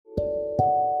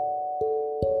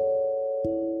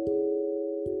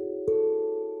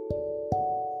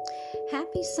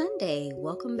Happy Sunday.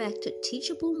 Welcome back to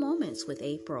Teachable Moments with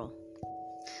April.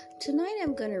 Tonight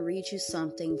I'm going to read you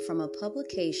something from a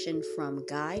publication from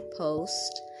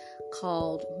Guidepost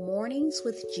called Mornings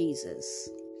with Jesus.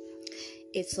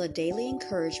 It's a daily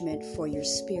encouragement for your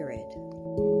spirit.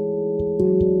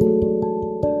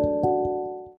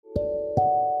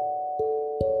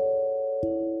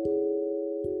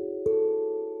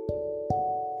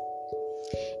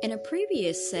 In a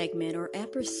previous segment or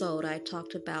episode, I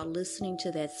talked about listening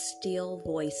to that still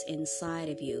voice inside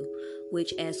of you,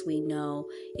 which, as we know,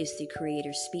 is the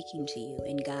Creator speaking to you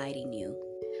and guiding you.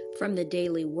 From the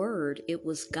daily word, it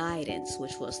was guidance,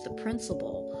 which was the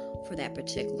principle for that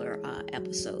particular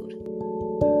episode.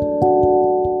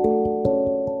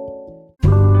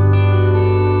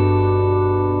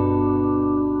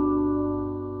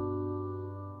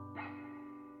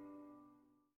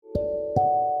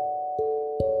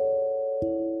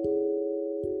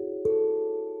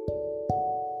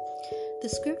 The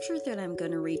scripture that I'm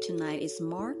going to read tonight is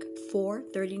Mark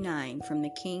 4:39 from the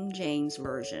King James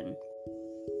Version.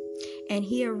 And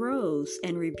he arose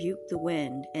and rebuked the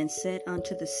wind and said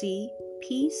unto the sea,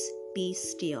 Peace, be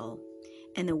still.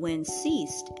 And the wind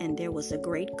ceased, and there was a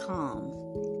great calm.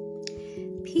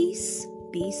 Peace,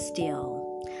 be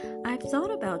still. I've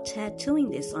thought about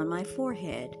tattooing this on my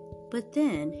forehead, but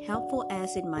then, helpful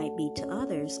as it might be to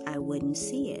others, I wouldn't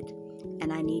see it.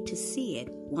 And I need to see it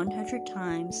 100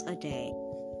 times a day.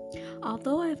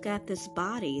 Although I've got this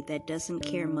body that doesn't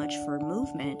care much for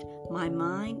movement, my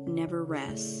mind never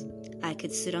rests. I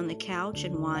could sit on the couch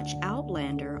and watch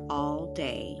Outlander all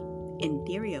day. In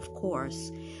theory, of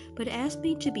course, but ask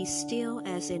me to be still,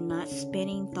 as in not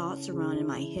spinning thoughts around in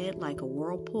my head like a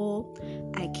whirlpool,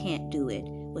 I can't do it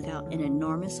without an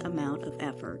enormous amount of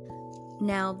effort.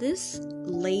 Now, this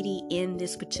lady in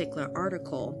this particular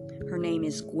article, her name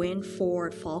is Gwen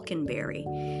Ford Falconberry.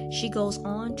 She goes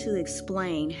on to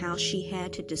explain how she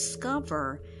had to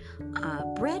discover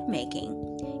bread making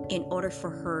in order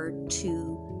for her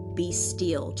to be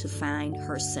still, to find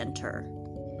her center.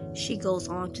 She goes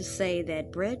on to say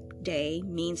that bread day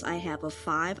means I have a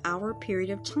 5-hour period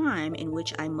of time in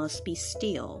which I must be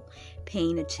still,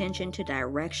 paying attention to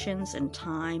directions and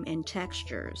time and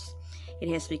textures. It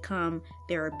has become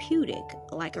therapeutic,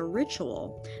 like a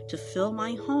ritual, to fill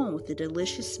my home with the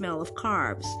delicious smell of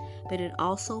carbs, but it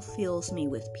also fills me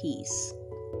with peace.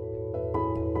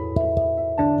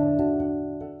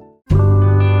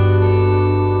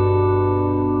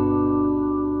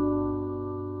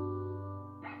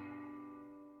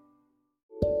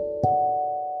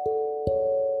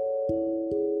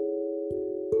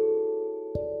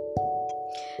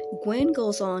 Gwen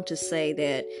goes on to say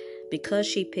that because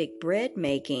she picked bread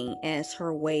making as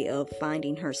her way of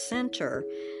finding her center,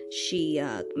 she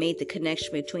made the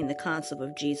connection between the concept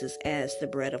of Jesus as the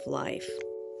bread of life.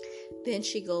 Then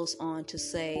she goes on to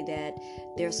say that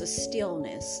there's a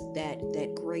stillness, that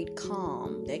great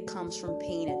calm that comes from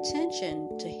paying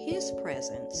attention to His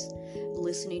presence,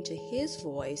 listening to His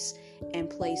voice, and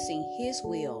placing His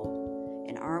will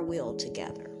and our will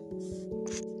together.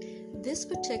 This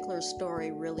particular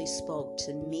story really spoke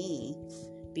to me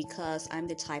because I'm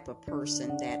the type of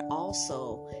person that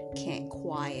also can't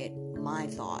quiet my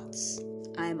thoughts.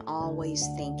 I'm always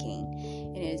thinking,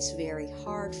 and it's very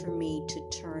hard for me to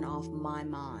turn off my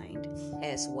mind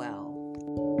as well.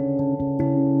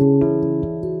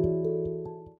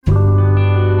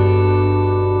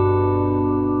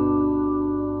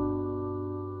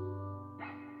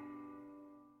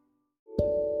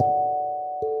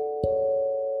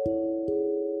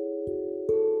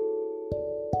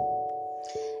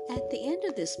 At the end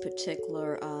of this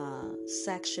particular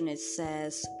section, it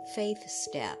says Faith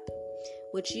Step,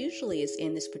 which usually is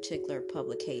in this particular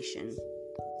publication.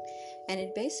 And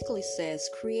it basically says,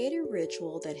 create a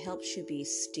ritual that helps you be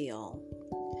still.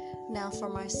 Now, for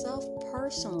myself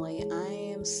personally, I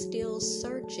am still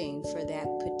searching for that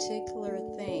particular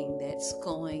thing that's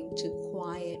going to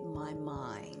quiet my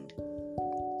mind.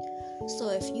 So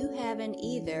if you haven't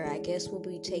either, I guess we'll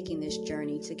be taking this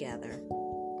journey together.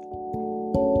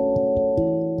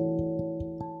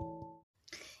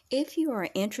 If you are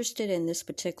interested in this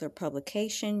particular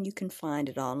publication, you can find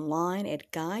it online at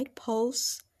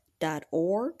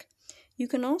guideposts.org. You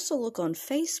can also look on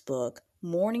Facebook,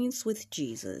 Mornings with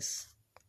Jesus.